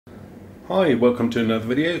Hi, welcome to another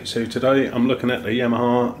video. So today I'm looking at the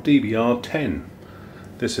Yamaha DBR10.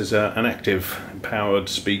 This is an active powered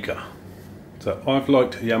speaker. So I've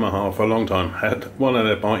liked Yamaha for a long time. Had one of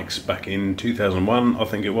their bikes back in 2001, I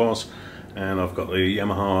think it was, and I've got the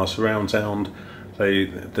Yamaha surround sound.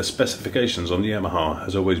 The specifications on the Yamaha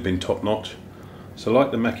has always been top notch. So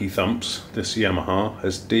like the Mackie Thumps, this Yamaha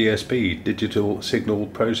has DSP, digital signal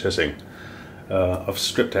processing. I've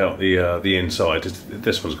stripped out the inside.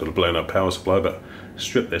 This one's got a blown up power supply, but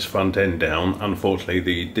stripped this front end down. Unfortunately,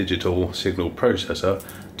 the digital signal processor,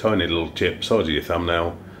 tiny little chip, size of your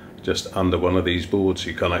thumbnail, just under one of these boards.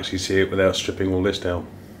 You can't actually see it without stripping all this down.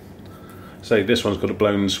 So this one's got a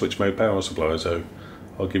blown switch mode power supply, so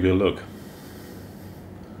I'll give you a look.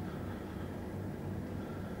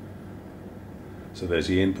 So there's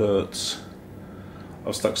the inputs.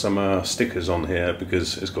 I've stuck some stickers on here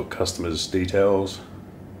because it's got customers' details,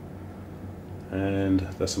 and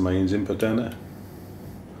that's the mains input down there.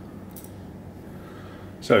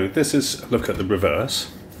 So this is a look at the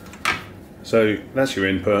reverse. So that's your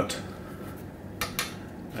input,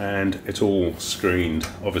 and it's all screened.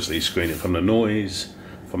 Obviously screen it from the noise,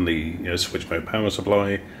 from the switch mode power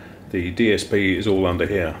supply. The DSP is all under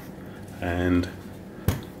here, and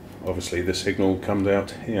obviously the signal comes out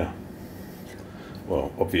here.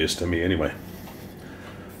 Well, obvious to me anyway.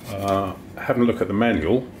 Having a look at the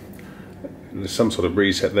manual, there's some sort of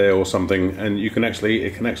reset there or something, and it can actually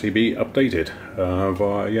be updated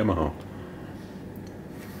via Yamaha.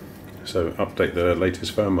 So update the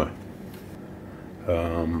latest firmware.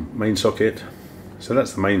 Main socket, so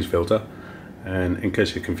that's the mains filter, and in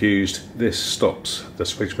case you're confused, this stops the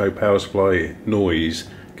switch mode power supply noise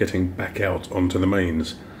getting back out onto the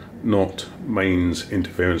mains, not mains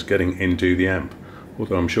interference getting into the amp.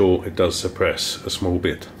 Although I'm sure it does suppress a small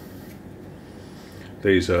bit.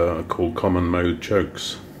 These are called common mode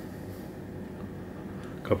chokes.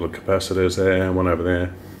 A couple of capacitors there, one over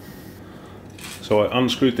there. So I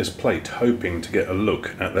unscrewed this plate hoping to get a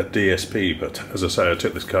look at that DSP, but as I say, I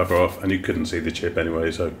took this cover off and you couldn't see the chip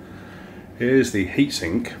anyway. So here's the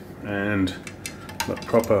heatsink, and the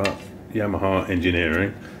proper Yamaha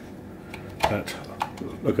engineering.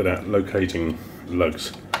 Look at that, locating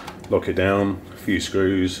lugs. Lock it down, a few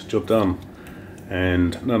screws, job done.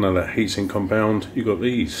 And none of that heatsink compound. You got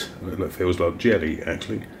these. It feels like jelly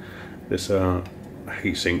actually. This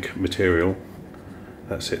heatsink material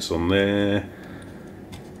that sits on there.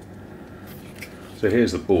 So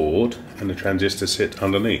here's the board, and the transistors sit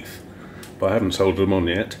underneath. But I haven't soldered them on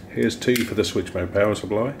yet. Here's two for the switch mode power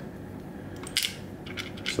supply.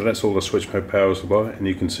 So that's all the switch mode power supply, and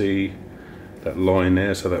you can see that line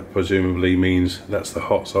there, so that presumably means that's the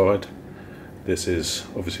hot side. This is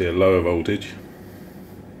obviously a lower voltage.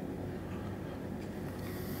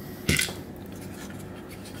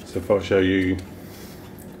 So if I show you,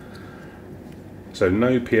 so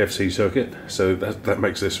no PFC circuit, so that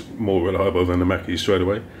makes this more reliable than the Mackie straight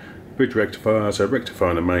away. Bridge rectifier, so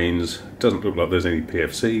rectifying the mains, doesn't look like there's any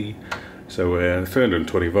PFC. So we're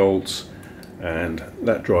 320 volts, and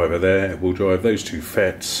that driver there will drive those two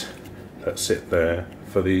FETs that sit there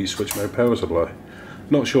for the switch mode power supply.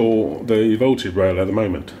 Not sure the voltage rail at the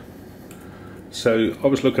moment. So I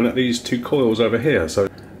was looking at these two coils over here. So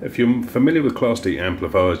if you're familiar with Class D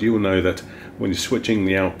amplifiers, you will know that when you're switching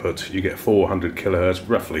the output, you get 400 kilohertz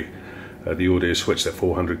roughly. The audio is switched at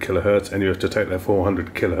 400 kilohertz, and you have to take that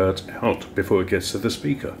 400 kilohertz out before it gets to the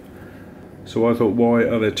speaker. So I thought, why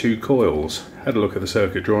are there two coils? Had a look at the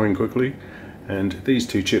circuit drawing quickly, and these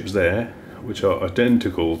two chips there, which are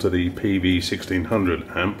identical to the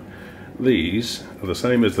PV1600 amp, these are the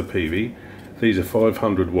same as the PV. These are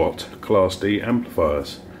 500 watt Class D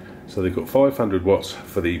amplifiers. So they've got 500 watts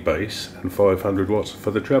for the bass and 500 watts for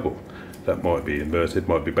the treble. That might be inverted,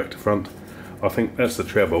 might be back to front. I think that's the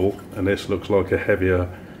treble, and this looks like a heavier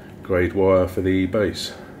grade wire for the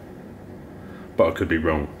bass, but I could be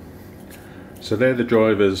wrong. So they're the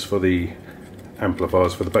drivers for the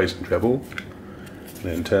amplifiers for the bass and treble.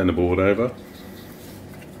 Then turn the board over.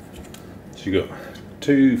 So you've got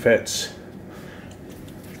two FETs.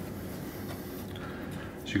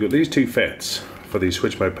 So you've got these two FETs for the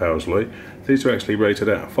switch mode power supply. These are actually rated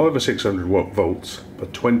at 500 or 600 volts,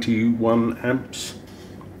 but 21 amps.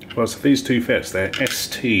 Well, so these two FETs, they're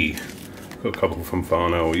ST. Got a couple from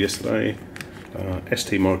Farnell yesterday.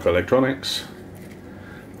 ST Microelectronics.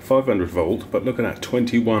 500 volt, but looking at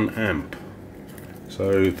 21 amp.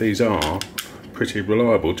 So these are pretty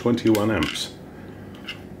reliable, 21 amps.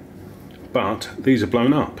 But these are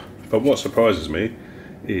blown up. But what surprises me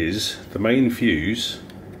is the main fuse,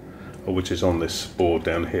 which is on this board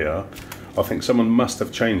down here. I think someone must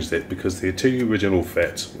have changed it because the two original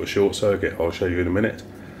FETs were short circuit. I'll show you in a minute.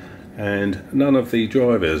 And none of the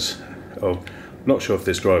drivers, I'm not sure if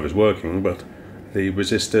this driver is working, but the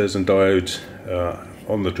resistors and diodes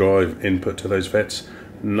on the drive input to those FETs,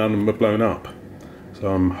 none of them are blown up. So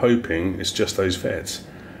I'm hoping it's just those FETs.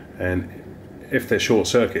 And if they're short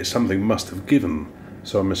circuit, something must have given.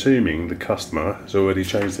 So I'm assuming the customer has already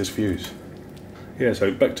changed this fuse. Yeah,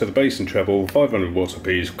 so back to the bass and treble, 500 watts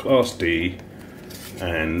apiece, class D,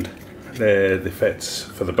 and they're the FETs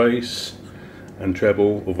for the bass and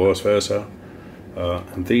treble, or vice versa.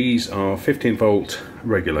 And these are 15 volt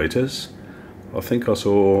regulators. I think I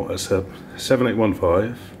saw a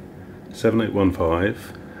 7815,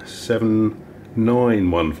 7815,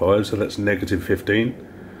 7915, so that's negative 15,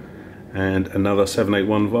 and another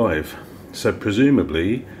 7815. So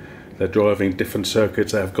presumably they're driving different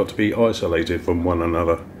circuits that have got to be isolated from one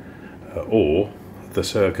another, or the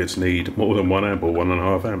circuits need more than 1 amp or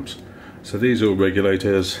 1.5 amps. So these are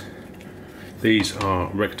regulators, these are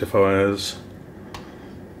rectifiers.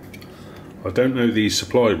 I don't know the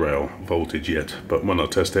supply rail voltage yet, but when I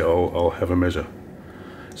test it I'll have a measure.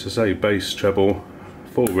 So say bass, treble,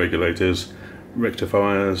 4 regulators,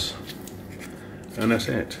 rectifiers, and that's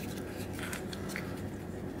it.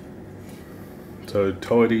 So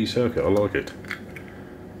tidy circuit, I like it.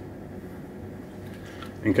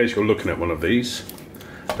 In case you're looking at one of these,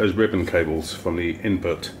 those ribbon cables from the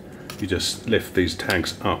input, you just lift these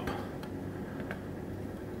tags up,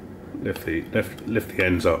 lift the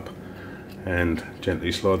ends up, and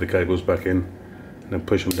gently slide the cables back in, and then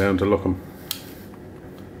push them down to lock them.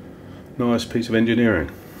 Nice piece of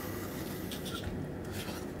engineering.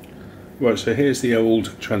 Right, so here's the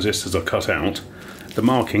old transistors I cut out. The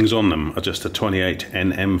markings on them are just a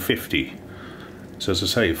 28NM50. So as I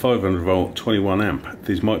say, 500 volt, 21 amp.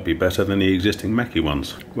 These might be better than the existing Mackie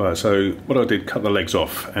ones. Right, so what I did, cut the legs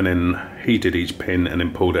off and then heated each pin and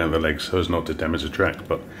then pulled out the legs so as not to damage the track.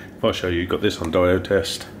 But if I show you, got this on diode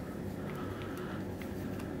test.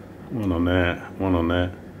 One on there, one on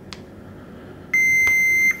there.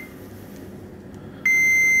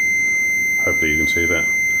 Hopefully you can see that.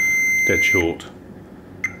 Dead short.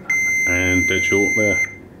 And dead short there.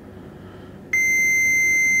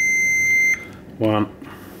 One.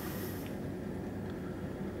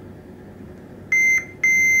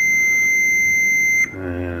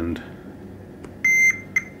 And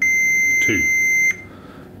 2.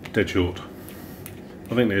 Dead short.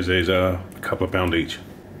 I think these are a couple of pound each.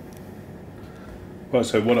 Right,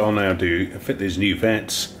 so what I'll now do, fit these new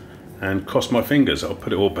FETs and cross my fingers. I'll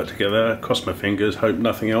put it all back together, cross my fingers, hope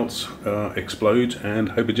nothing else explodes, and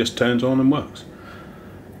hope it just turns on and works.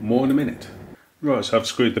 More in a minute. Right, so I've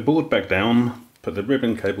screwed the board back down, put the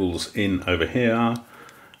ribbon cables in over here,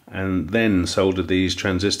 and then soldered these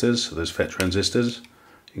transistors, so those FET transistors.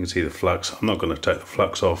 You can see the flux. I'm not going to take the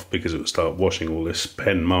flux off because it will start washing all this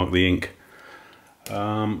pen mark the ink.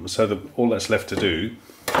 So all that's left to do,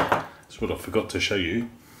 is what I forgot to show you,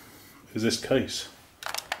 is this case.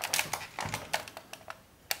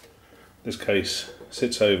 This case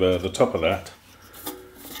sits over the top of that.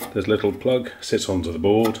 There's a little plug, sits onto the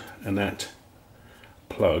board, and that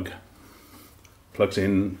plug plugs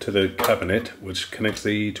into the cabinet which connects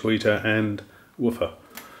the tweeter and woofer.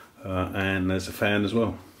 And there's a fan as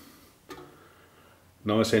well.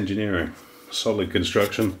 Nice engineering, solid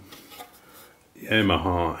construction.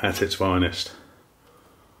 Yamaha at its finest.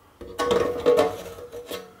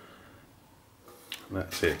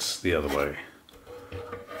 That's it, the other way.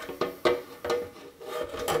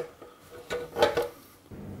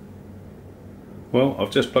 Well,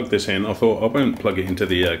 I've just plugged this in. I thought I won't plug it into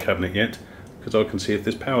the cabinet yet because I can see if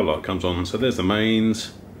this power light comes on. So there's the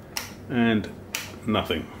mains and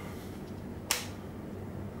nothing.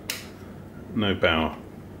 No power.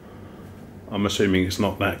 I'm assuming it's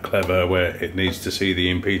not that clever where it needs to see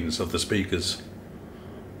the impedance of the speakers.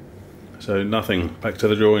 So nothing, back to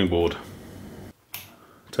the drawing board.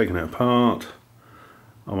 Taking it apart.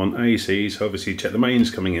 I'm on AC, so obviously check the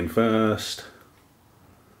mains coming in first.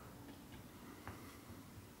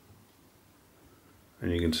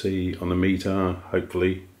 And you can see on the meter,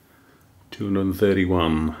 hopefully,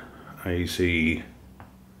 231 AC.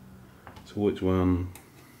 So which one?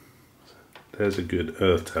 There's a good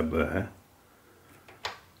earth tab there.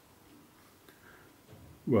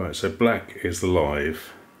 Right, so black is the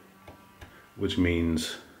live, which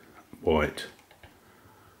means white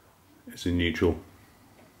is in neutral.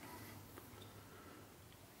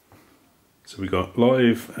 So we got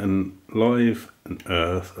live and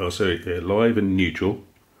earth, oh sorry, yeah, live and neutral.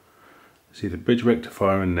 See the bridge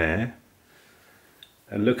rectifier in there.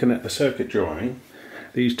 And looking at the circuit drawing,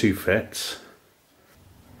 these two FETs,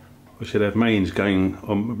 we should have mains going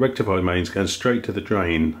on, rectified mains going straight to the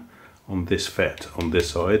drain on this FET on this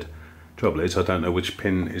side. Trouble is, I don't know which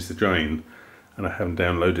pin is the drain, and I haven't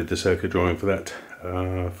downloaded the circuit drawing for that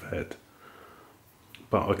FET.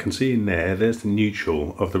 But I can see in there's the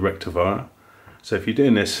neutral of the rectifier. So if you're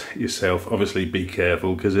doing this yourself, obviously be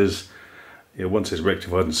careful, because there's, once it's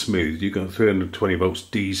rectified and smooth, you've got 320 volts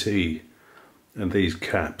DC, and these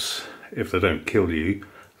caps, if they don't kill you,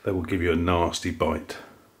 they will give you a nasty bite.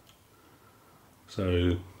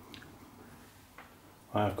 So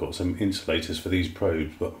I've got some insulators for these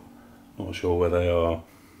probes, but not sure where they are.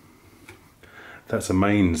 That's a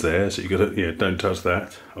mains there, so you got to, don't touch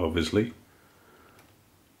that, obviously.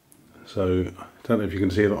 So I don't know if you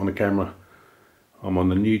can see that on the camera. I'm on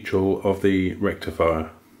the neutral of the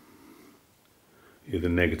rectifier, the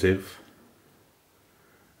negative,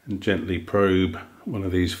 and gently probe one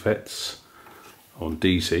of these FETs on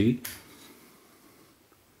DC.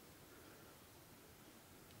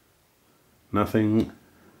 Nothing.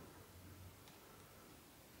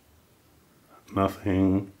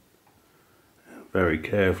 Nothing. Very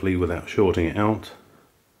carefully without shorting it out.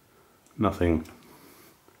 Nothing.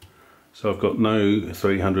 So I've got no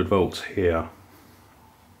 300 volts here.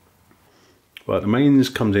 Right, the mains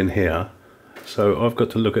comes in here, so I've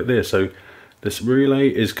got to look at this. So this relay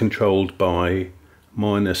is controlled by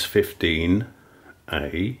 -15A,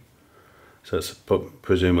 so it's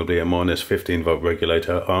presumably a -15 volt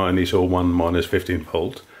regulator. I only saw one -15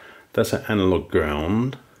 volt. That's an analog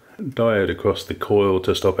ground. Diode across the coil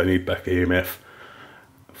to stop any back EMF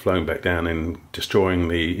flowing back down and destroying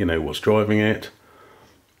the, what's driving it.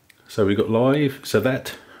 So we've got live, so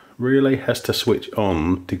that relay has to switch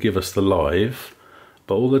on to give us the live,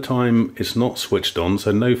 but all the time it's not switched on,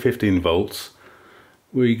 so no 15 volts.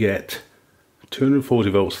 We get 240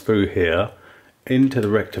 volts through here into the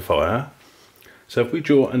rectifier. So if we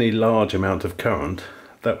draw any large amount of current,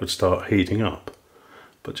 that would start heating up.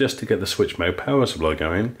 But just to get the switch mode power supply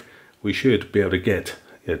going, we should be able to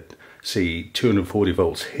see 240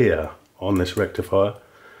 volts here on this rectifier.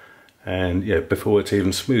 And before it's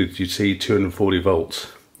even smooth, you'd see 240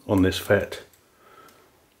 volts on this FET,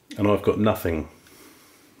 and I've got nothing.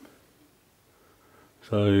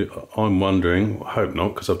 So I'm wondering, I hope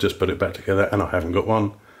not, because I've just put it back together and I haven't got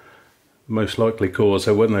one. Most likely cause,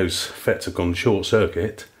 so when those FETs have gone short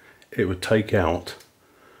circuit, it would take out,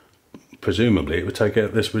 presumably it would take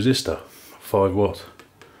out this resistor, 5 watt,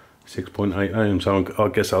 6.8 ohms. So I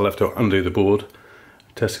guess I'll have to undo the board,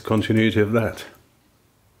 test the continuity of that.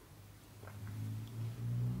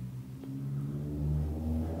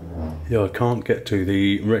 Yeah, I can't get to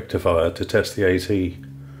the rectifier to test the AC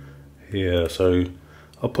here, so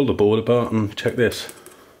I'll pull the board apart and check this.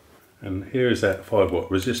 And here is that 5 watt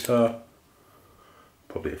resistor,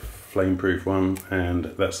 probably a flame-proof one,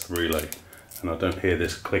 and that's the relay. And I don't hear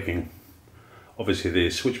this clicking. Obviously the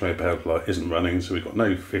switch mode power supply isn't running, so we've got no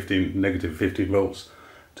negative 15 volts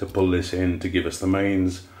to pull this in to give us the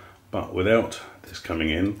mains. But without this coming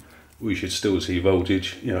in, we should still see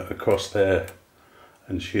voltage, across there,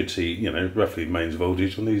 and should see, roughly mains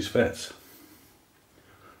voltage on these FETs.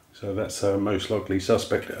 So that's most likely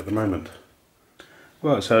suspect at the moment.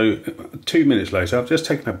 Right, so 2 minutes later, I've just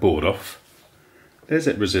taken that board off. There's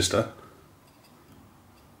that resistor.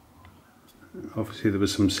 Obviously there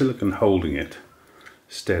was some silicone holding it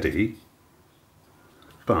steady,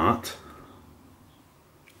 but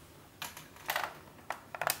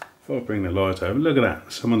if I bring the light over, look at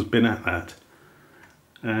that, someone's been at that.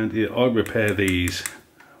 And I repair these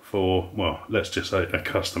for, well, let's just say a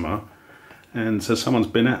customer, and so someone's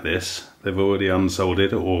been at this, they've already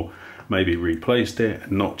unsoldered it or maybe replaced it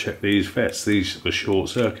and not checked these FETs. These were short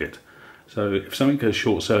circuit, so if something goes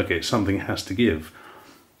short circuit, something has to give.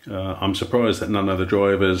 I'm surprised that none of the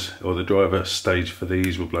drivers or the driver stage for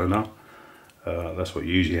these were blown up. That's what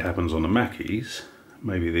usually happens on the Mackies.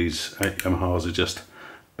 Maybe these Yamahas are just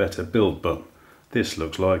better built, but this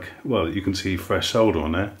looks like, well, you can see fresh solder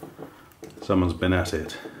on there. Someone's been at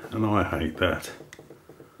it, and I hate that.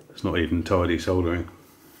 It's not even tidy soldering.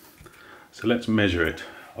 So let's measure it.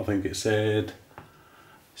 I think it said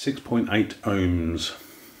 6.8 ohms.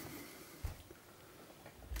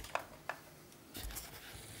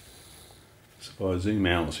 So if I zoom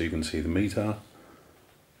out so you can see the meter.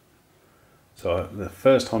 So the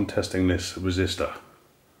first time testing this resistor.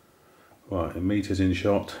 Right, the meter's in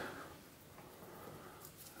shot.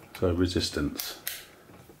 So resistance.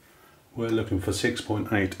 We're looking for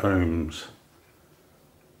 6.8 ohms.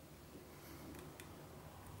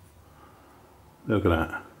 Look at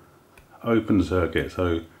that. Open circuit,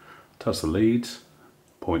 so touch the leads,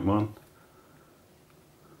 0.1.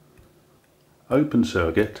 open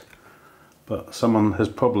circuit, but someone has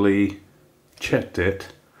probably checked it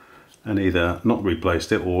and either not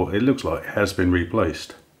replaced it, or it looks like it has been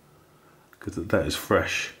replaced, because that is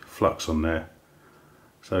fresh flux on there.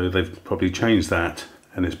 So they've probably changed that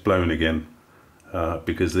and it's blown again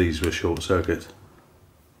because these were short circuit.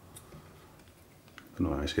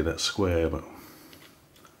 Not actually that square, but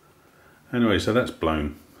anyway, so that's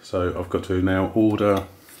blown. So I've got to now order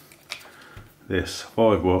this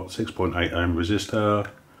 5 watt 6.8 ohm resistor.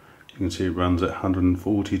 You can see it runs at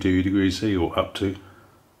 142 degrees C, or up to.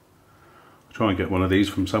 I'll try and get one of these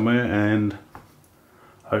from somewhere, and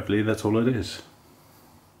hopefully that's all it is.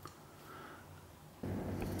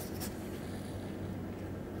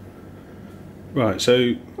 Right,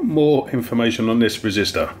 so more information on this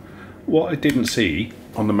resistor. What I didn't see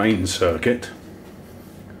on the main circuit,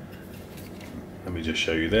 let me just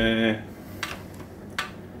show you there.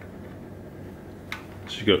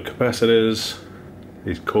 So you've got capacitors,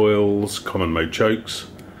 these coils, common mode chokes.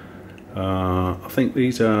 I think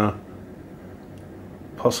these are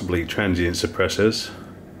possibly transient suppressors.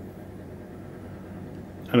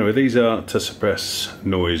 Anyway, these are to suppress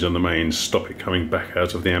noise on the mains, stop it coming back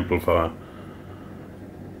out of the amplifier.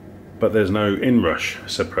 But there's no inrush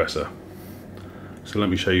suppressor. So let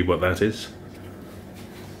me show you what that is.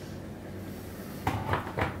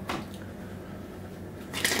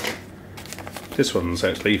 This one's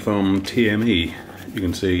actually from TME. You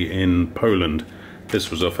can see in Poland. This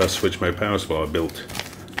was off a switch mode power supply I built.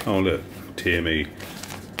 Oh look, TME.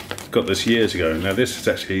 Got this years ago. Now this is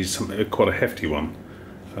actually something quite a hefty one.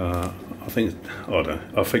 I think,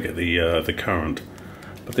 I forget the current,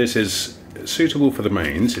 but this is suitable for the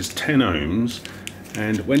mains. It's 10 ohms,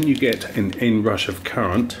 and when you get an inrush of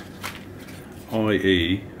current,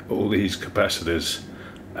 i.e. all these capacitors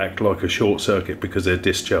act like a short circuit because they're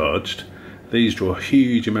discharged, these draw a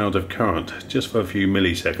huge amount of current just for a few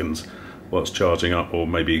milliseconds whilst charging up, or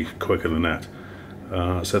maybe quicker than that.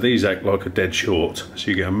 So these act like a dead short, so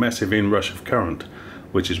you get a massive inrush of current,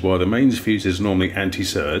 which is why the mains fuse is normally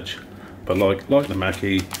anti-surge, but like the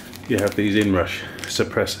Mackie, you have these inrush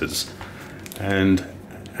suppressors, and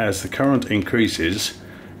as the current increases,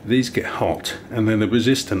 these get hot and then the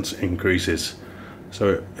resistance increases,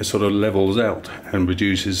 so it sort of levels out and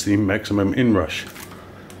reduces the maximum inrush.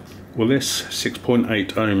 Well, this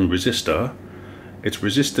 6.8 ohm resistor, its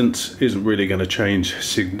resistance isn't really going to change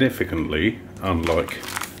significantly, unlike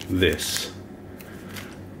this.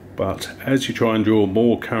 But as you try and draw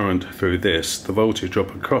more current through this, the voltage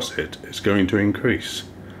drop across it is going to increase.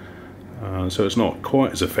 So it's not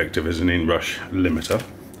quite as effective as an inrush limiter,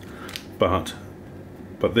 but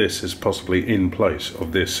this is possibly in place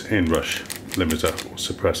of this inrush limiter or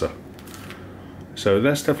suppressor. So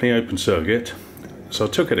that's definitely open circuit. So I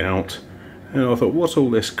took it out and I thought, what's all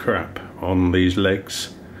this crap on these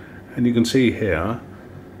legs? And you can see here,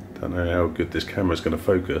 don't know how good this camera is going to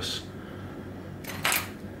focus,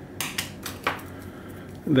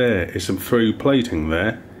 there is some through plating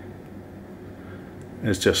there.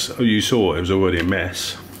 It's just, oh, you saw it was already a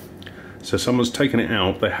mess. So someone's taken it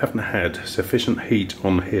out, they haven't had sufficient heat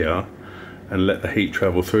on here and let the heat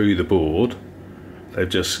travel through the board. They've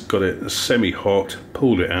just got it semi-hot,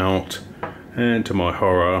 pulled it out, and to my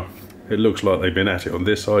horror, it looks like they've been at it on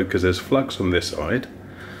this side because there's flux on this side.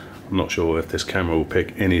 I'm not sure if this camera will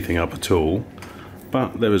pick anything up at all,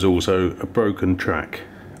 but there is also a broken track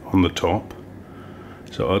on the top.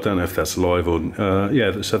 So I don't know if that's live or,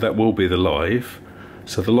 yeah, so that will be the live.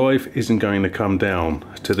 So the live isn't going to come down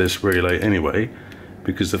to this relay anyway,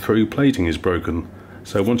 because the through plating is broken.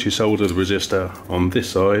 So once you solder the resistor on this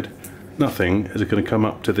side, nothing is going to come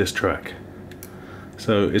up to this track.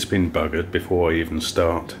 So it's been buggered before I even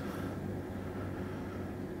start.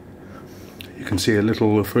 You can see a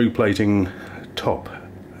little through plating top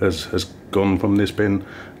has gone from this pin,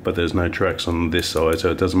 but there's no tracks on this side,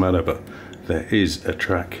 so it doesn't matter, but there is a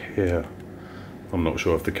track here. I'm not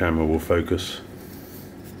sure if the camera will focus.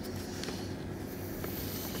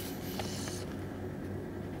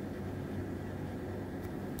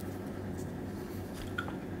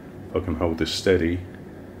 If I can hold this steady.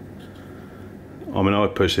 I mean, I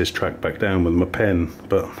push this track back down with my pen,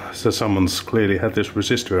 but so someone's clearly had this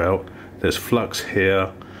resistor out. There's flux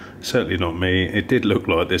here, certainly not me. It did look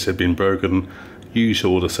like this had been broken. You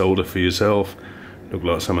saw the solder for yourself. Looked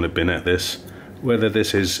like someone had been at this. Whether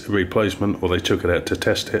this is a replacement or they took it out to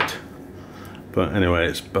test it. But anyway,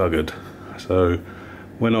 it's buggered. So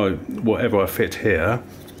when whatever I fit here,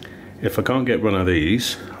 if I can't get one of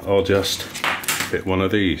these, I'll just fit one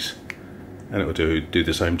of these and it will do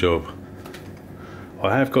the same job.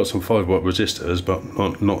 I have got some 5 watt resistors,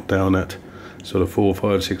 but not down at sort of 4,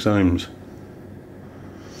 5, 6 ohms.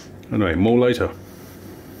 Anyway, more later.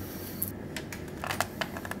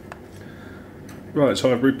 Right,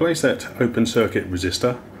 so I've replaced that open circuit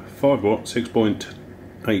resistor, 5 watt, 6.8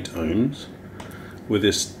 ohms, with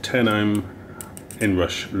this 10 ohm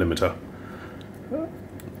inrush limiter.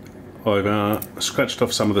 I've scratched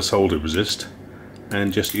off some of the solder resist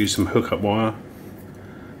and just used some hookup wire,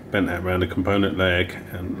 bent that around a component leg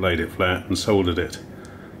and laid it flat and soldered it.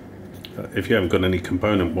 If you haven't got any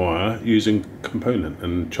component wire, using component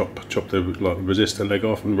and chop the resistor leg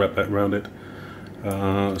off and wrap that around it.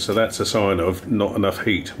 So that's a sign of not enough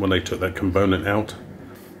heat when they took that component out.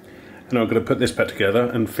 And I'm going to put this back together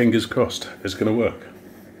and fingers crossed it's going to work.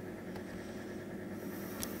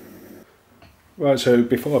 Right, so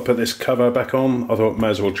before I put this cover back on, I thought I may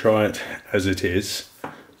as well try it as it is.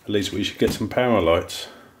 At least we should get some power lights.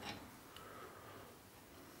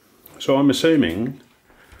 So I'm assuming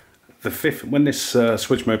when this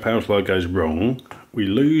switch mode power supply goes wrong, we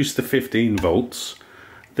lose the 15 volts.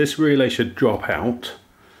 This relay should drop out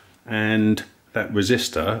and that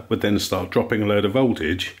resistor would then start dropping a load of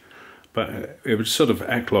voltage, but it would sort of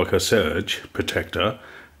act like a surge protector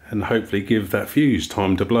and hopefully give that fuse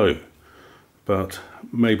time to blow. But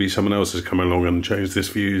maybe someone else has come along and changed this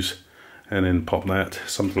fuse and then pop that,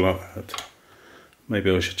 something like that.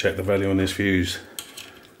 Maybe I should check the value on this fuse.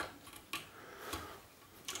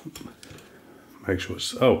 Make sure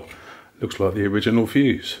it's, oh, looks like the original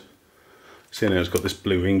fuse. See, now it's got this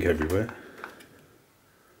blue ink everywhere.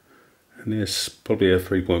 And this probably a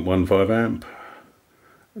 3.15 amp.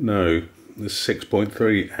 No, this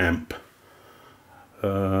 6.3 amp.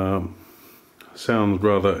 Sounds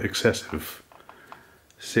rather excessive.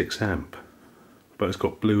 6 amp, but it's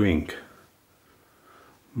got blue ink.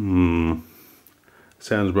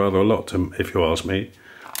 Sounds rather a lot to, if you ask me.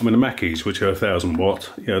 I mean, the Mackeys, which are 1000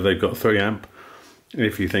 watt, you know, they've got 3 amp.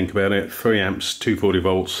 If you think about it, 3 amps, 240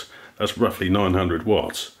 volts, that's roughly 900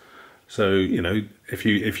 watts. So, you know, if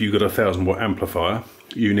you got a 1000 watt amplifier,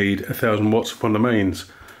 you need 1000 watts from the mains.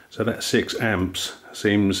 So that 6 amps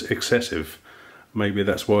seems excessive. Maybe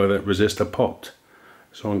that's why that resistor popped.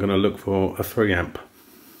 So I'm going to look for a 3 amp.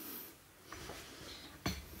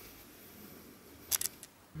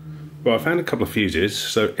 Well, I found a couple of fuses,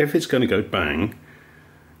 so if it's going to go bang,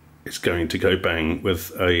 it's going to go bang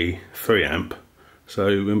with a 3 amp. So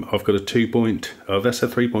I've got a that's a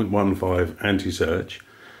 3.15 anti-surge.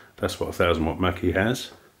 That's what a 1000 watt Mackie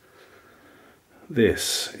has.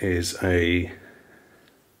 This is a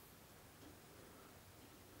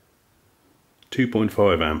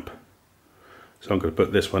 2.5 amp. So I'm going to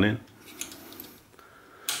put this one in.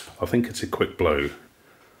 I think it's a quick blow.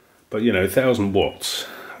 But you know, 1000 watts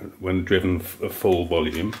when driven at full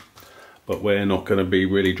volume. But we're not going to be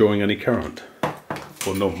really drawing any current.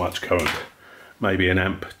 Or not much current. Maybe an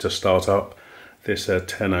amp to start up. This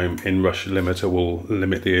 10 ohm inrush limiter will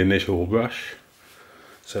limit the initial rush.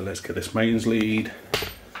 So let's get this mains lead.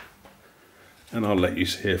 And I'll let you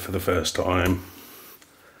see it for the first time.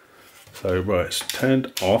 So right, it's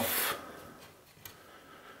turned off.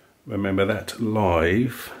 Remember that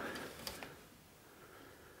live.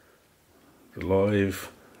 The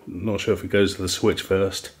live, not sure if it goes to the switch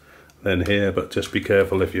first, then here, but just be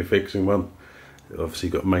careful if you're fixing one. You've obviously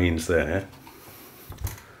got mains there.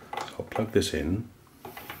 So I'll plug this in.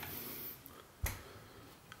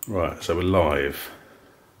 Right, so we're live.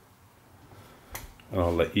 And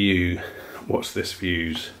I'll let you watch this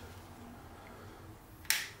fuse.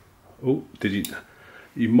 Oh,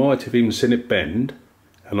 you might have even seen it bend,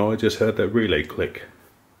 and I just heard that relay click.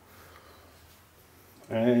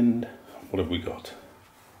 And what have we got?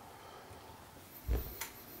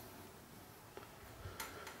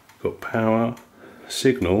 Got power,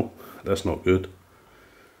 signal, that's not good.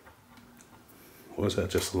 What is that,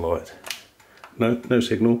 just a light? No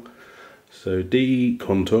signal. So D,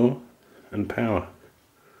 contour, and power.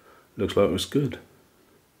 Looks like it was good.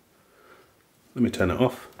 Let me turn it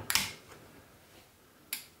off.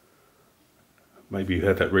 Maybe you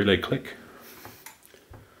heard that relay click.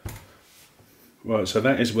 Right, so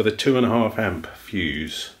that is with a 2.5 amp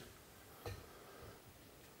fuse.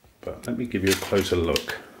 But let me give you a closer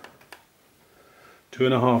look.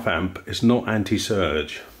 2.5 amp is not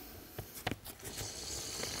anti-surge.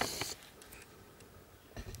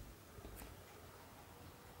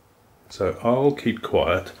 So I'll keep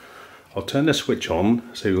quiet. I'll turn the switch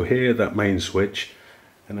on, so you'll hear that main switch,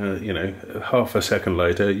 and you know, half a second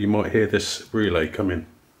later you might hear this relay come in.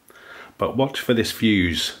 But watch for this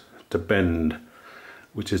fuse to bend,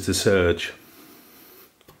 which is the surge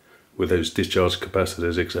with those discharge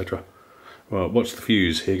capacitors, etc. Well, watch the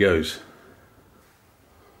fuse, here goes.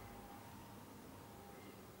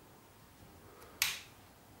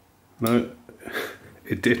 No,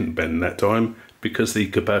 it didn't bend that time because the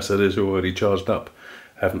capacitors are already charged up,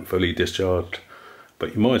 haven't fully discharged.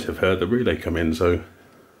 But you might have heard the relay come in, so.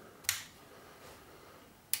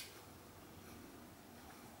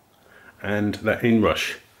 And that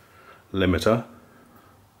inrush limiter,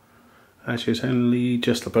 actually it's only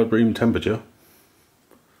just above room temperature.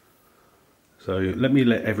 So let me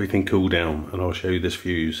let everything cool down and I'll show you this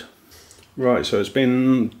fuse. Right, so it's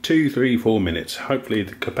been 2, 3, 4 minutes. Hopefully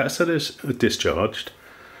the capacitors are discharged.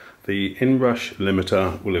 The inrush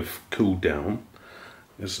limiter will have cooled down.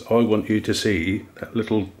 As I want you to see that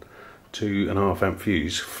little 2.5 amp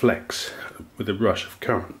fuse flex with a rush of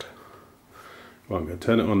current. Right, I'm going to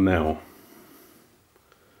turn it on now.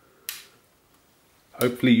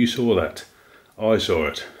 Hopefully you saw that. I saw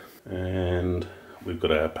it. And we've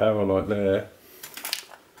got our power light there.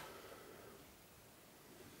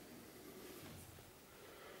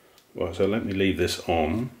 Right, so let me leave this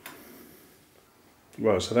on.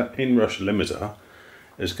 Right, so that inrush limiter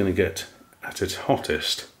is going to get at its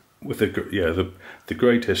hottest with the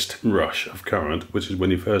greatest rush of current, which is when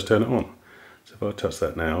you first turn it on. So if I touch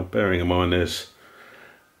that now, bearing in mind there's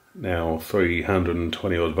now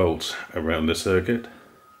 320 odd volts around the circuit,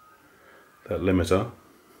 that limiter,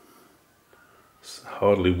 it's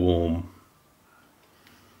hardly warm.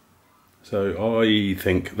 So I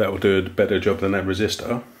think that will do a better job than that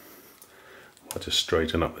resistor. I'll just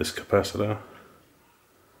straighten up this capacitor.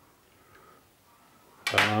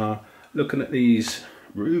 Looking at these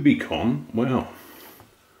Rubicon, wow.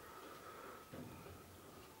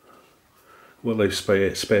 Well, they've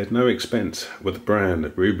spared no expense with the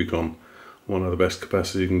brand Rubicon, one of the best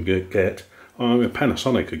capacitors you can get.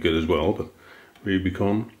 Panasonic are good as well, but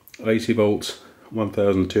Rubicon, 80 volts,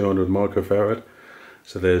 1200 microfarad.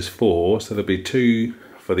 So there's 4, so there'll be 2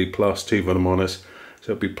 for the plus, 2 for the minus.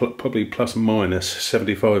 So it'll be probably plus minus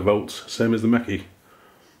 75 volts, same as the Mackie.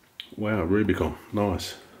 Wow, Rubicon,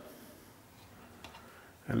 nice.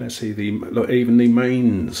 And let's see even the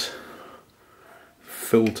mains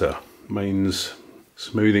filter, mains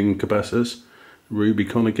smoothing capacitors,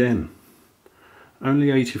 Rubicon again. Only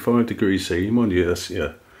 85 degrees C, mind you,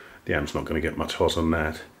 the amp's not going to get much hotter than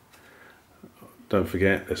that. Don't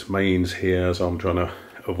forget there's mains here, so I'm trying to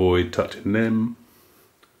avoid touching them.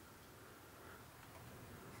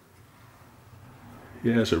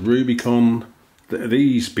 Yeah, so Rubicon,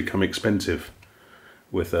 these become expensive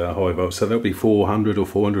with high volts, so they'll be 400 or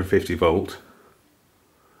 450 volt.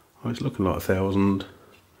 Oh, it's looking like 1000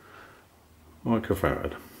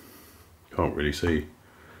 microfarad. Can't really see.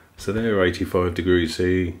 So they're 85 degrees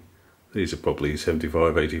C. These are probably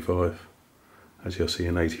 75, 85. As you'll see,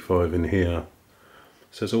 an 85 in here.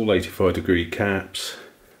 So it's all 85 degree caps.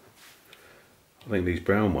 I think these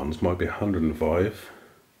brown ones might be 105.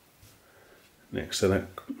 Next to that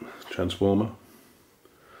transformer.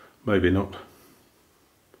 Maybe not.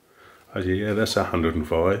 Actually, yeah, that's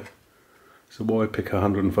 105. So why pick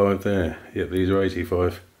 105 there? Yep, these are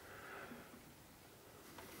 85.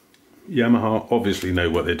 Yamaha obviously know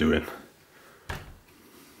what they're doing.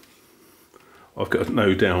 I've got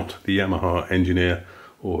no doubt the Yamaha engineer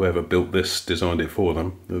or whoever built this designed it for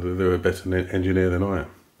them. They're a better engineer than I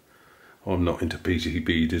am. I'm not into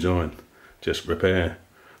PCB design, just repair.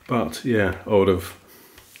 But yeah, I would have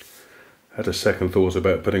had a second thought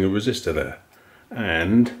about putting a resistor there.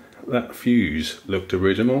 And that fuse looked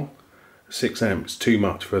original. 6 amps, too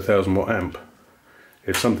much for a 1000 watt amp.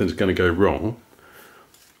 If something's going to go wrong,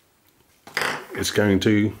 it's going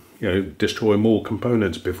to, destroy more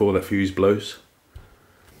components before that fuse blows.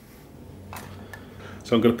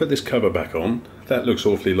 So I'm going to put this cover back on. That looks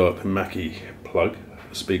awfully like the Mackie plug,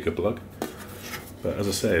 the speaker plug. But as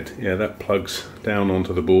I said, yeah, that plugs down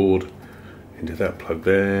onto the board, into that plug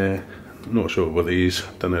there. I'm not sure what these,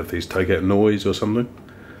 I don't know if these take out noise or something.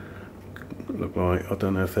 Look like, I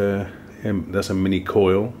don't know if they're, yeah, that's a mini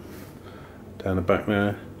coil down the back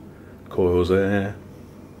there. Coils there.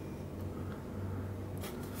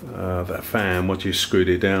 That fan, once you screwed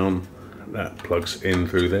it down, that plugs in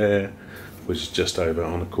through there, which is just over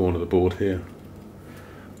on the corner of the board here.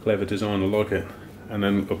 Clever design, I like it. And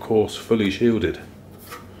then of course fully shielded.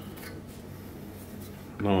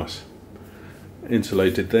 Nice.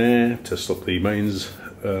 Insulated there to stop the mains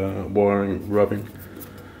wiring rubbing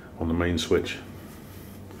on the main switch.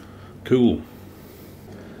 Cool.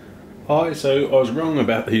 Hi, so I was wrong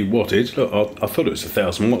about the wattage. Look, I thought it was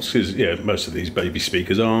 1000 watts because yeah, most of these baby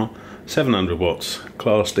speakers are. 700 watts,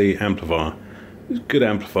 Class D amplifier. Good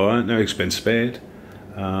amplifier, no expense spared.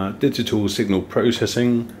 Digital signal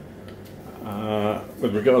processing.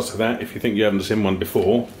 With regards to that, if you think you haven't seen one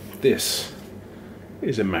before, this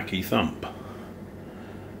is a Mackie Thump.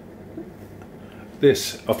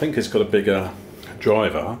 This, I think it's got a bigger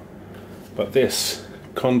driver, but this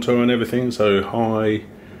contour and everything, so high,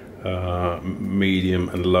 medium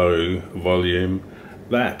and low volume,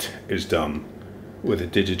 that is done with a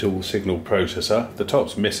digital signal processor. The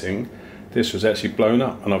top's missing. This was actually blown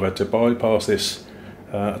up and I've had to bypass this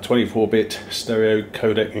 24-bit stereo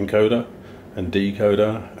codec encoder and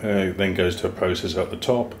decoder, then goes to a processor at the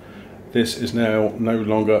top. This is now no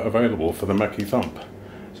longer available for the Mackie Thump,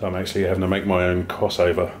 so I'm actually having to make my own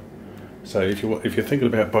crossover. So if you're thinking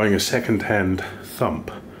about buying a second-hand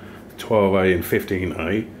Thump 12A and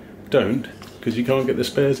 15A, don't, because you can't get the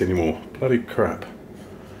spares anymore. Bloody crap.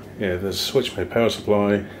 Yeah, there's a switch mode power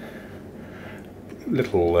supply,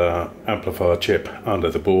 little amplifier chip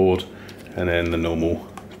under the board, and then the normal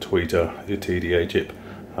tweeter, your TDA chip,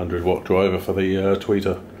 100 watt driver for the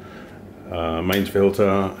tweeter, mains filter,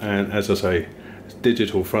 and as I say,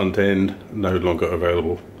 digital front end, no longer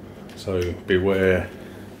available. So beware,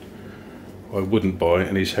 I wouldn't buy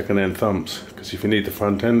any second-hand Thumps, because if you need the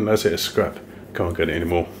front end, that's it, it's scrap, can't get it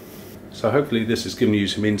anymore. So hopefully this has given you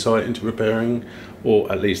some insight into repairing,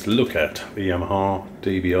 or at least look at the Yamaha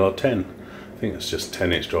DBR10. I think it's just a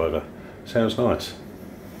 10-inch driver. Sounds nice.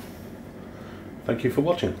 Thank you for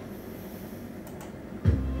watching.